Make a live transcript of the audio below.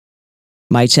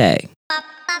Mic check.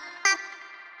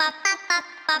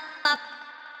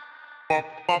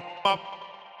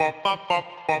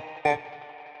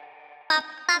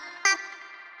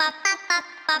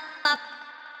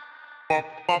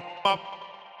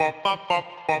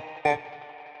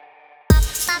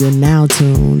 You're now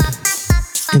tuned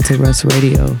into Russ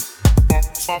Radio.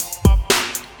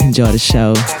 Enjoy the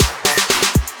show.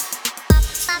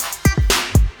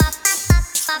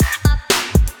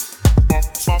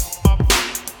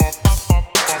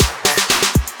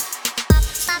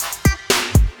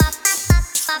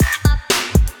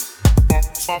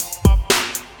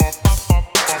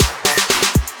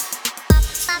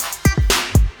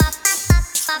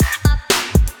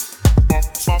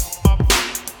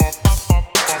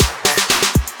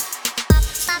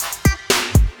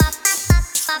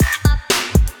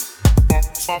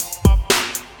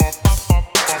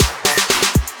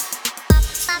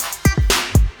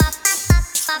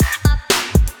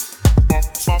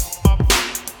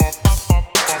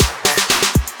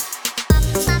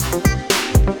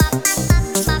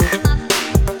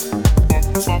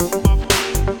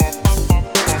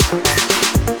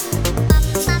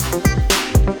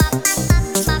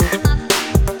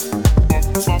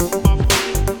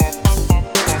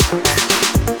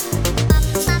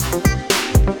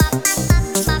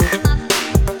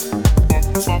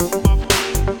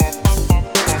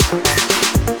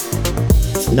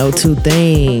 No two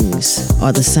things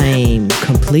are the same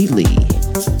completely.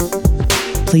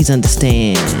 Please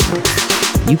understand,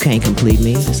 you can't complete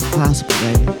me. It's impossible,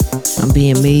 baby. I'm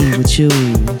being me with you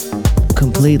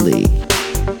completely.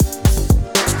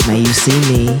 May you see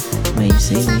me. May you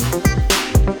see me.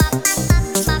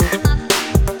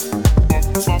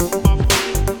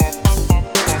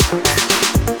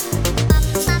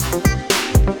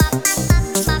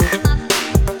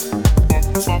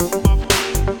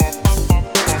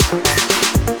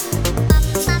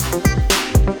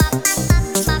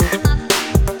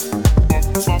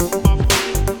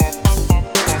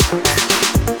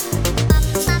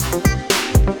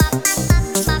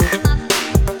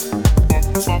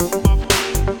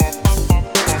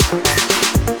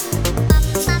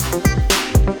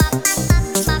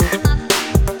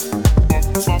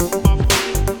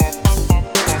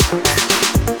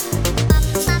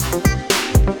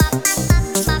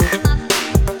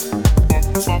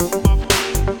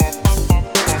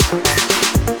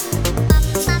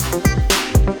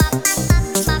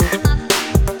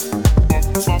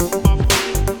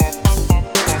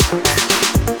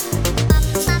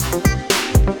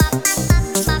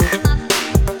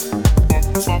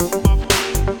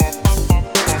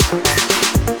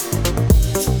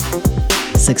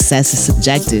 Success is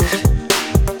subjective.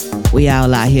 We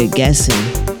all out here guessing,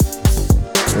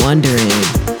 wondering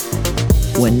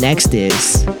what next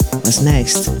is. What's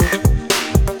next?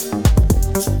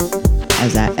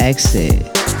 As I exit,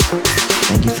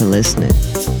 thank you for listening.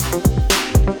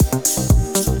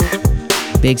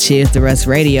 Big cheers to Russ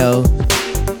Radio.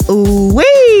 Ooh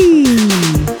wee!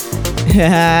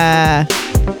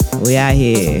 We out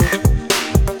here.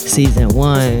 Season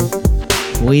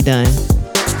 1. We done.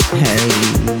 Hey,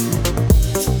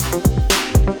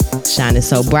 shining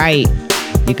so bright,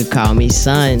 you could call me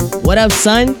sun. What up,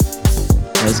 son?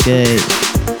 What's good?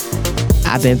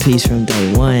 I've been peace from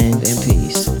day one. Been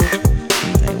peace from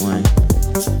day one.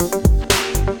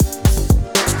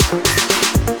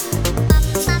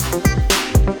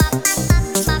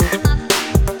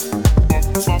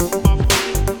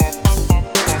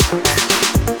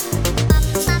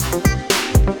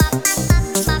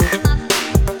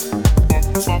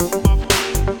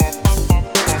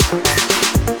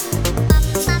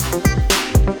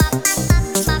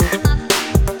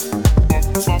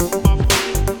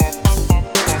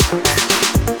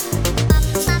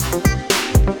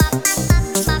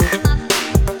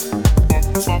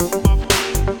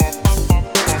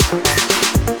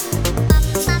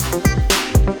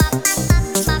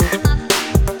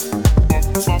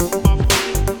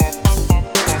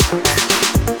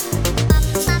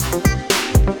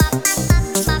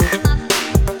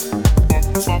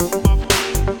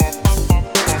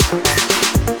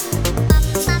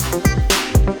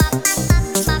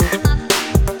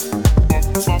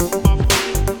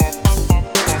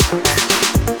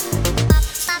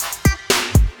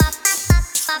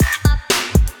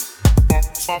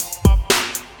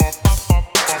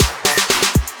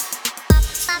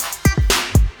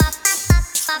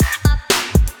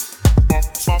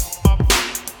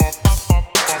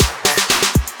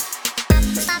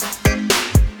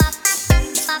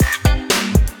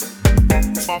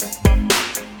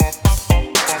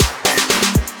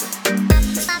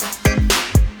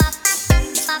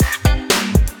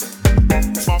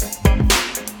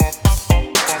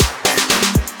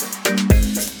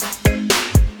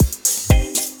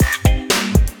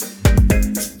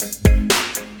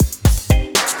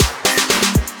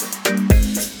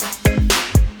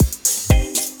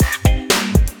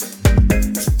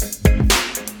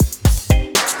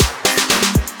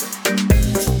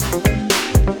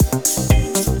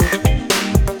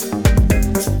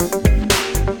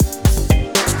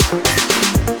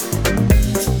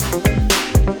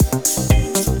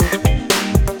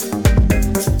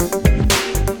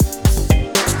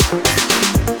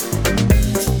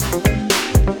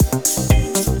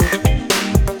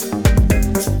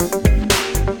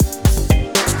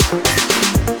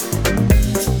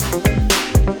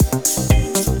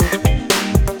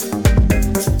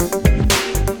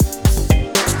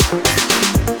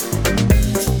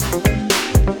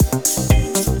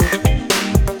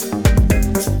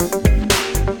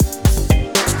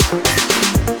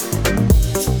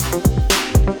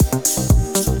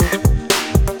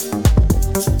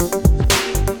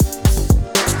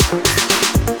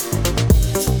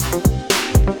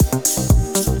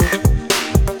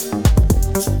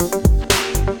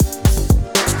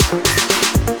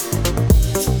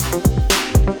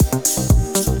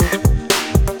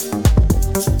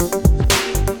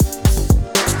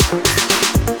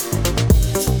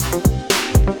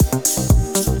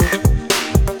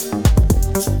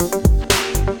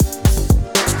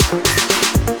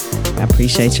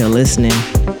 appreciate your listening.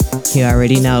 You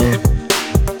already know.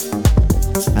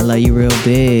 I love you real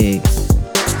big.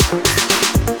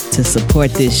 To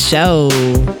support this show,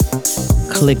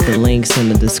 click the links in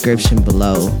the description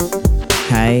below.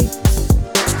 Okay?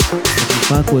 If you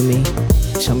fuck with me,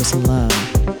 show me some love.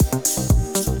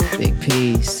 Big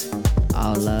peace.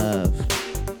 All love.